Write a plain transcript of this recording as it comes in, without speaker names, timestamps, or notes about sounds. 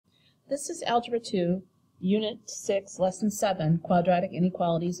This is Algebra 2, Unit 6, Lesson 7, Quadratic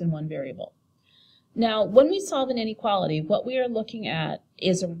Inequalities in One Variable. Now, when we solve an inequality, what we are looking at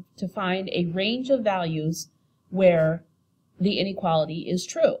is to find a range of values where the inequality is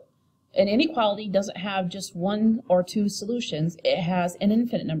true. An inequality doesn't have just one or two solutions, it has an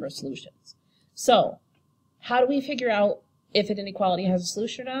infinite number of solutions. So, how do we figure out if an inequality has a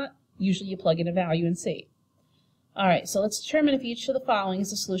solution or not? Usually you plug in a value and see. Alright, so let's determine if each of the following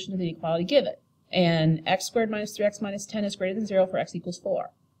is a solution to the inequality given. And x squared minus 3x minus 10 is greater than 0 for x equals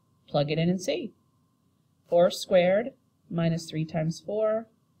 4. Plug it in and see. 4 squared minus 3 times 4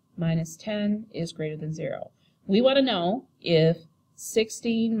 minus 10 is greater than 0. We want to know if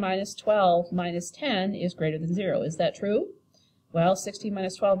 16 minus 12 minus 10 is greater than 0. Is that true? Well, 16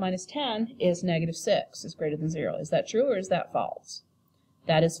 minus 12 minus 10 is negative 6 is greater than 0. Is that true or is that false?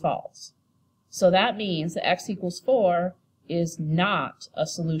 That is false. So that means that x equals 4 is not a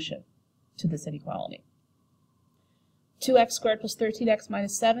solution to this inequality. 2x squared plus 13x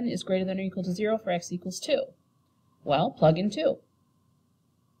minus 7 is greater than or equal to 0 for x equals 2. Well, plug in 2.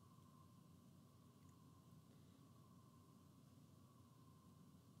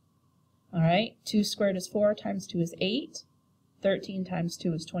 Alright, 2 squared is 4 times 2 is 8. 13 times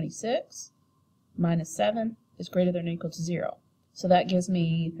 2 is 26. Minus 7 is greater than or equal to 0. So that gives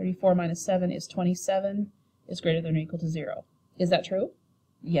me 34 minus 7 is 27 is greater than or equal to 0. Is that true?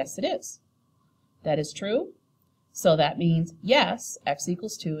 Yes, it is. That is true. So that means, yes, x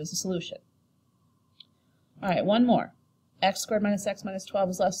equals 2 is a solution. Alright, one more. X squared minus x minus 12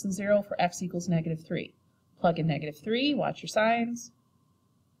 is less than 0 for x equals negative 3. Plug in negative 3, watch your signs.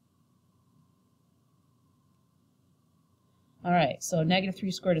 Alright, so negative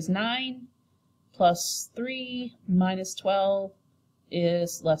 3 squared is 9, plus 3 minus 12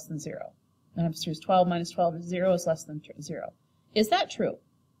 is less than 0. And 12 minus 12 is 0 is less than 0. Is that true?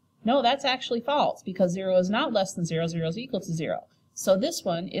 No, that's actually false, because 0 is not less than 0, 0 is equal to 0. So this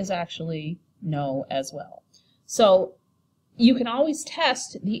one is actually no as well. So you can always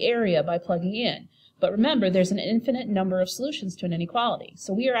test the area by plugging in. But remember, there's an infinite number of solutions to an inequality.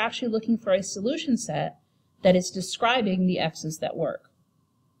 So we are actually looking for a solution set that is describing the x's that work.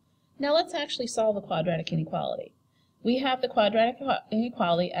 Now let's actually solve a quadratic inequality. We have the quadratic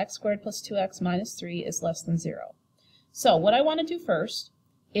inequality x squared plus 2x minus 3 is less than 0. So what I want to do first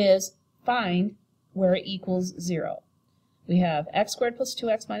is find where it equals 0. We have x squared plus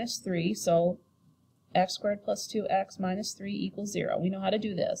 2x minus 3, so x squared plus 2x minus 3 equals 0. We know how to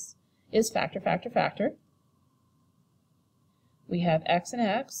do this. Is factor, factor, factor. We have x and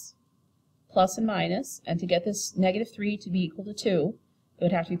x, plus and minus, and to get this negative 3 to be equal to 2, it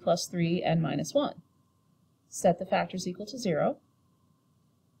would have to be plus 3 and minus 1. Set the factors equal to 0,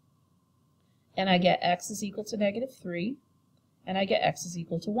 and I get x is equal to negative 3, and I get x is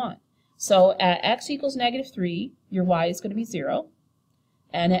equal to 1. So at x equals negative 3, your y is going to be 0,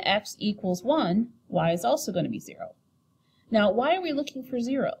 and at x equals 1, y is also going to be 0. Now, why are we looking for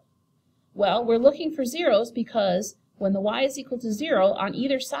 0? Well, we're looking for zeros because when the y is equal to 0, on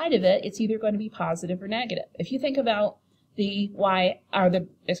either side of it, it's either going to be positive or negative. If you think about the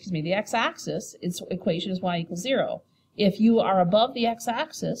the x-axis, its equation is y equals 0. If you are above the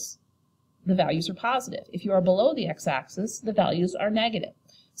x-axis, the values are positive. If you are below the x-axis, the values are negative.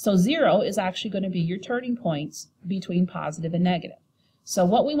 So 0 is actually going to be your turning points between positive and negative. So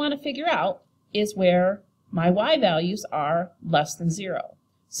what we want to figure out is where my y values are less than 0.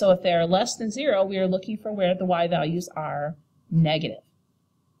 So if they are less than 0, we are looking for where the y values are negative.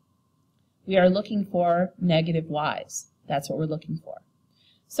 We are looking for negative y's. That's what we're looking for.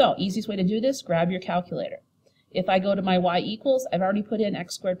 So, easiest way to do this, grab your calculator. If I go to my y equals, I've already put in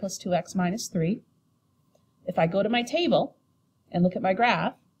x squared plus 2x minus 3. If I go to my table and look at my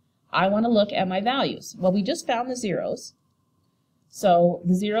graph, I want to look at my values. Well, we just found the zeros. So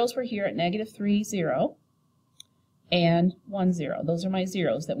the zeros were here at negative 3, 0, and 1, 0. Those are my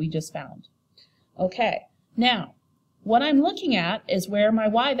zeros that we just found. Okay, now, what I'm looking at is where my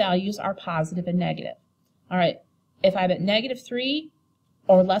y values are positive and negative. All right, if I'm at negative 3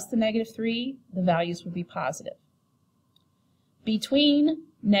 or less than negative 3, the values would be positive. Between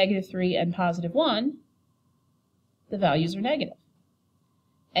negative 3 and positive 1, the values are negative.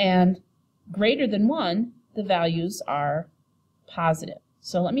 And greater than 1, the values are positive.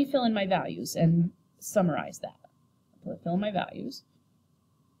 So let me fill in my values and summarize that. Fill in my values.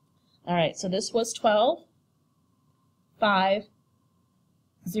 All right, so this was 12, 5,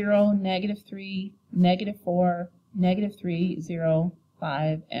 0, negative 3, negative 4, negative 3, 0,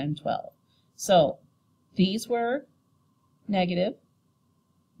 5, and 12. So these were negative,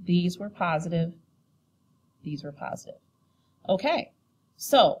 these were positive, these were positive. Okay,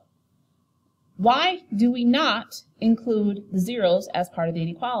 so Why do we not include the zeros as part of the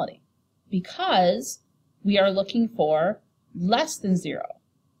inequality? Because we are looking for less than 0,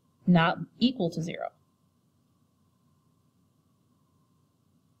 not equal to 0.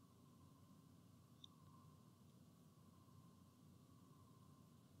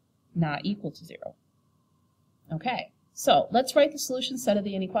 Not equal to 0. Okay, so let's write the solution set of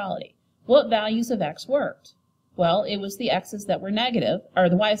the inequality. What values of x worked? Well, it was the x's that were negative, or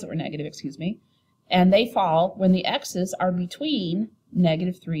the y's that were negative, excuse me, and they fall when the x's are between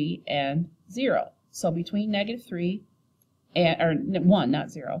 -3 and 0. So between -3 and, or 1, not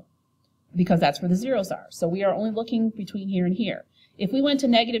 0, because that's where the zeros are. So we are only looking between here and here. If we went to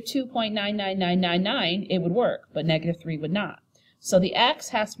 -2.99999, it would work, but -3 would not. So the x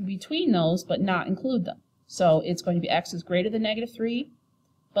has to be between those, but not include them. So it's going to be x is greater than -3,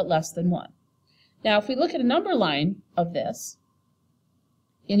 but less than 1. Now, if we look at a number line of this,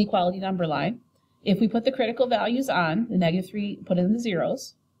 inequality number line, if we put the critical values on, the -3, put in the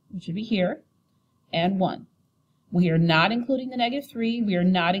zeros, which should be here, and 1. We are not including the -3, we are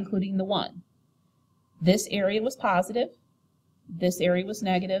not including the 1. This area was positive, this area was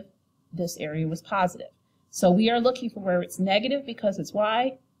negative, this area was positive. So we are looking for where it's negative because it's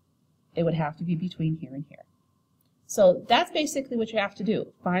y, it would have to be between here and here. So that's basically what you have to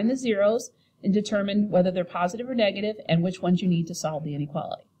do. Find the zeros and determine whether they're positive or negative and which ones you need to solve the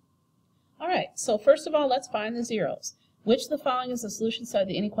inequality. All right, so first of all, let's find the zeros. Which of the following is the solution set of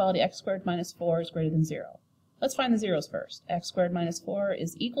the inequality x squared minus 4 is greater than 0? Let's find the zeros first. X squared minus 4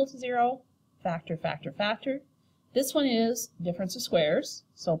 is equal to 0. Factor, factor, factor. This one is difference of squares,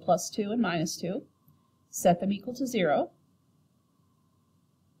 so plus 2 and minus 2. Set them equal to 0.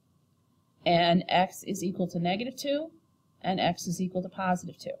 And x is equal to -2, and x is equal to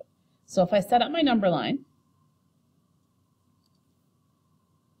 +2. So if I set up my number line,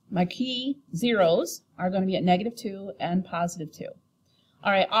 my key zeros are going to be at -2 and +2.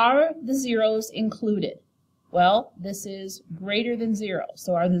 All right, are the zeros included? Well, this is greater than 0.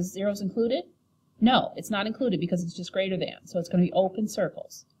 So are the zeros included? No, it's not included because it's just greater than. So it's going to be open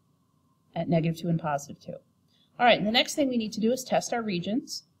circles at -2 and +2. All right, and the next thing we need to do is test our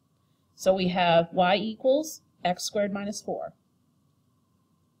regions. So we have y equals x squared minus 4.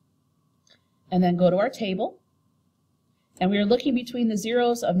 And then go to our table. And we are looking between the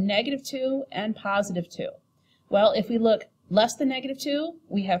zeros of -2 and +2. Well, if we look less than -2,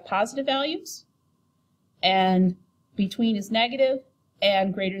 we have positive values. And between is negative,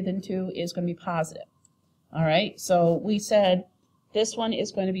 and greater than 2 is going to be positive. All right, so we said this one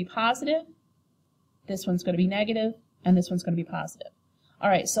is going to be positive, this one's going to be negative, and this one's going to be positive. All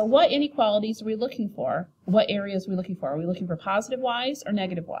right, so what inequalities are we looking for? What areas are we looking for? Are we looking for positive y's or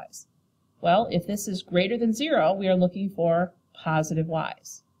negative y's? Well, if this is greater than 0, we are looking for positive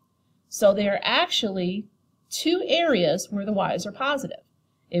y's. So there are actually two areas where the y's are positive.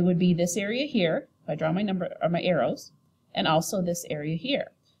 It would be this area here, if I draw my number or my arrows, and also this area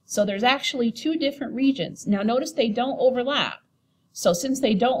here. So there's actually two different regions. Now notice they don't overlap. So since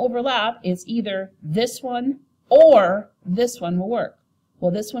they don't overlap, it's either this one or this one will work.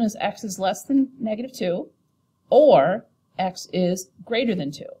 Well, this one is x is less than -2, or x is greater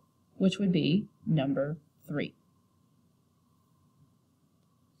than 2, which would be number 3.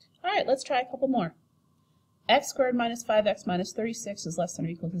 All right, let's try a couple more. X squared minus 5x minus 36 is less than or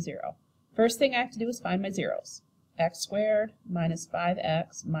equal to 0. First thing I have to do is find my zeros. X squared minus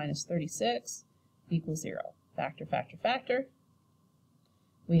 5x minus 36 equals 0. Factor, factor, factor.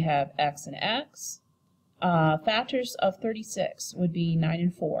 We have x and x. Factors of 36 would be 9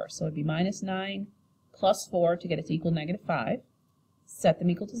 and 4. So it would be minus 9 plus 4 to get it to equal -5. Set them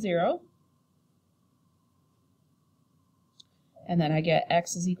equal to 0. And then I get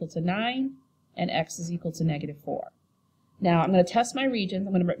x is equal to 9 and x is equal to -4. Now I'm going to test my regions.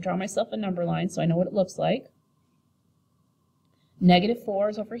 I'm going to draw myself a number line so I know what it looks like. -4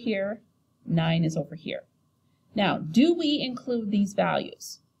 is over here, 9 is over here. Now, do we include these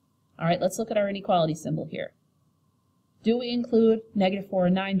values? All right, let's look at our inequality symbol here. Do we include -4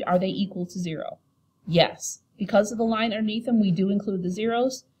 and 9? Are they equal to 0? Yes. Because of the line underneath them, we do include the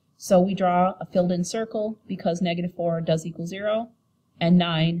zeros. So we draw a filled-in circle because -4 does equal 0 and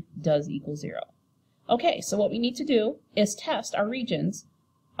 9 does equal 0. Okay, so what we need to do is test our regions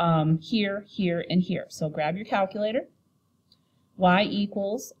here, here, and here. So grab your calculator. Y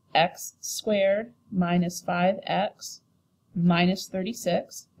equals x squared minus 5x minus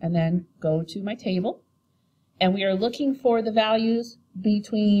 36, and then go to my table. And we are looking for the values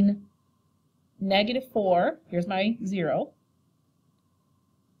between -4, here's my 0,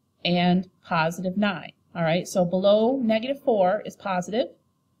 and +9. All right, so below -4 is positive,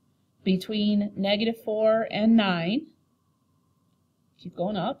 between -4 and 9, keep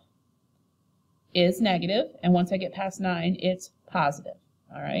going up, is negative, and once I get past 9, it's positive.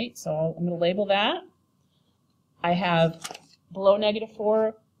 All right, so I'm going to label that. I have below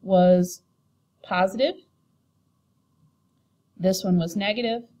 -4 was positive, this one was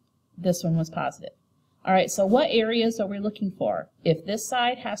negative, this one was positive. All right, so what areas are we looking for? If this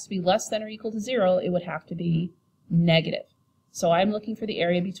side has to be less than or equal to 0, it would have to be negative. So I'm looking for the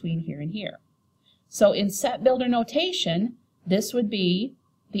area between here and here. So in set builder notation, this would be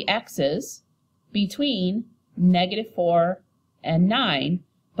the x's between -4 and 9,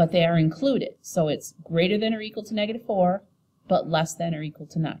 but they are included. So it's greater than or equal to -4, but less than or equal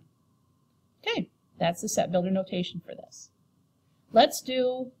to 9. Okay, that's the set builder notation for this. Let's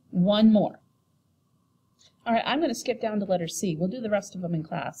do one more. All right, I'm going to skip down to letter C. We'll do the rest of them in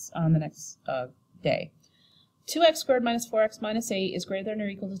class on the next day. 2x squared minus 4x minus 8 is greater than or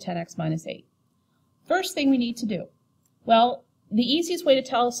equal to 10x minus 8. First thing we need to do, well, the easiest way to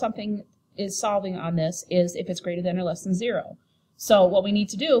tell if something is solving on this is if it's greater than or less than 0. So what we need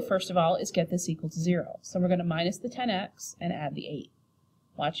to do, first of all, is get this equal to 0. So we're going to minus the 10x and add the 8.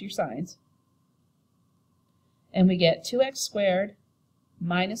 Watch your signs. And we get 2x squared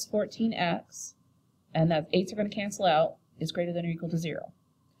minus 14x, and that 8's are going to cancel out, is greater than or equal to 0.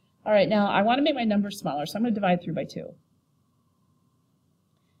 All right, now I want to make my numbers smaller, so I'm going to divide through by 2.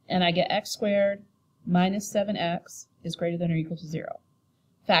 And I get x squared minus 7x is greater than or equal to 0.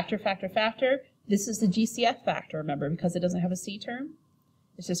 Factor, factor, factor. This is the GCF factor, remember, because it doesn't have a C term.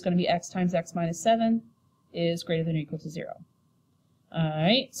 It's just going to be x times x minus 7 is greater than or equal to 0. All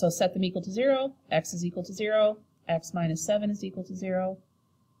right, so set them equal to 0. X is equal to 0. X minus 7 is equal to 0.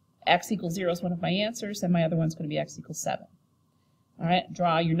 X equals 0 is one of my answers, and my other one's going to be x equals 7. All right,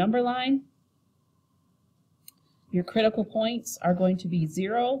 draw your number line. Your critical points are going to be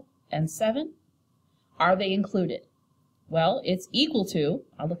 0 and 7. Are they included? Well, it's equal to,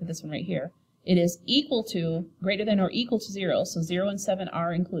 I'll look at this one right here, it is equal to, greater than or equal to 0, so 0 and 7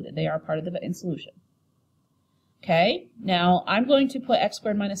 are included. They are part of the solution. Okay, now I'm going to put x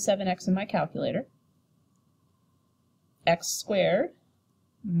squared minus 7x in my calculator. X squared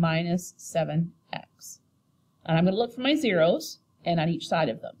minus 7x. And I'm going to look for my zeros and on each side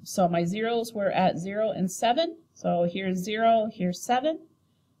of them. So my zeros were at 0 and 7. So here's 0, here's 7.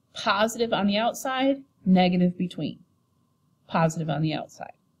 Positive on the outside, negative between. Positive on the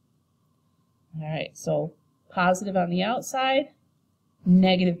outside. All right, so positive on the outside,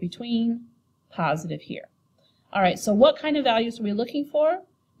 negative between, positive here. All right, so what kind of values are we looking for?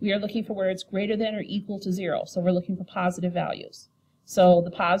 We are looking for where it's greater than or equal to 0. So we're looking for positive values. So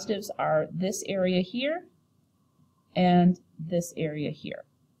the positives are this area here and this area here.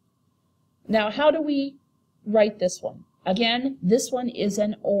 Now, how do we write this one? Again, this one is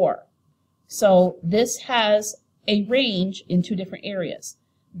an OR. So this has a range in two different areas.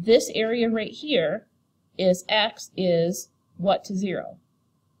 This area right here is x is what to 0?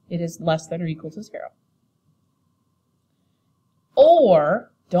 It is less than or equal to 0.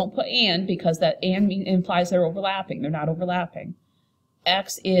 Or, don't put and because that and implies they're overlapping. They're not overlapping.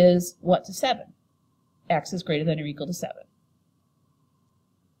 X is what to 7? X is greater than or equal to 7.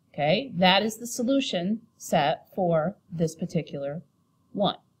 Okay, that is the solution set for this particular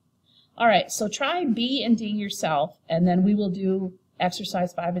one. All right, so try B and D yourself, and then we will do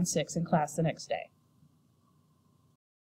exercise 5 and 6 in class the next day.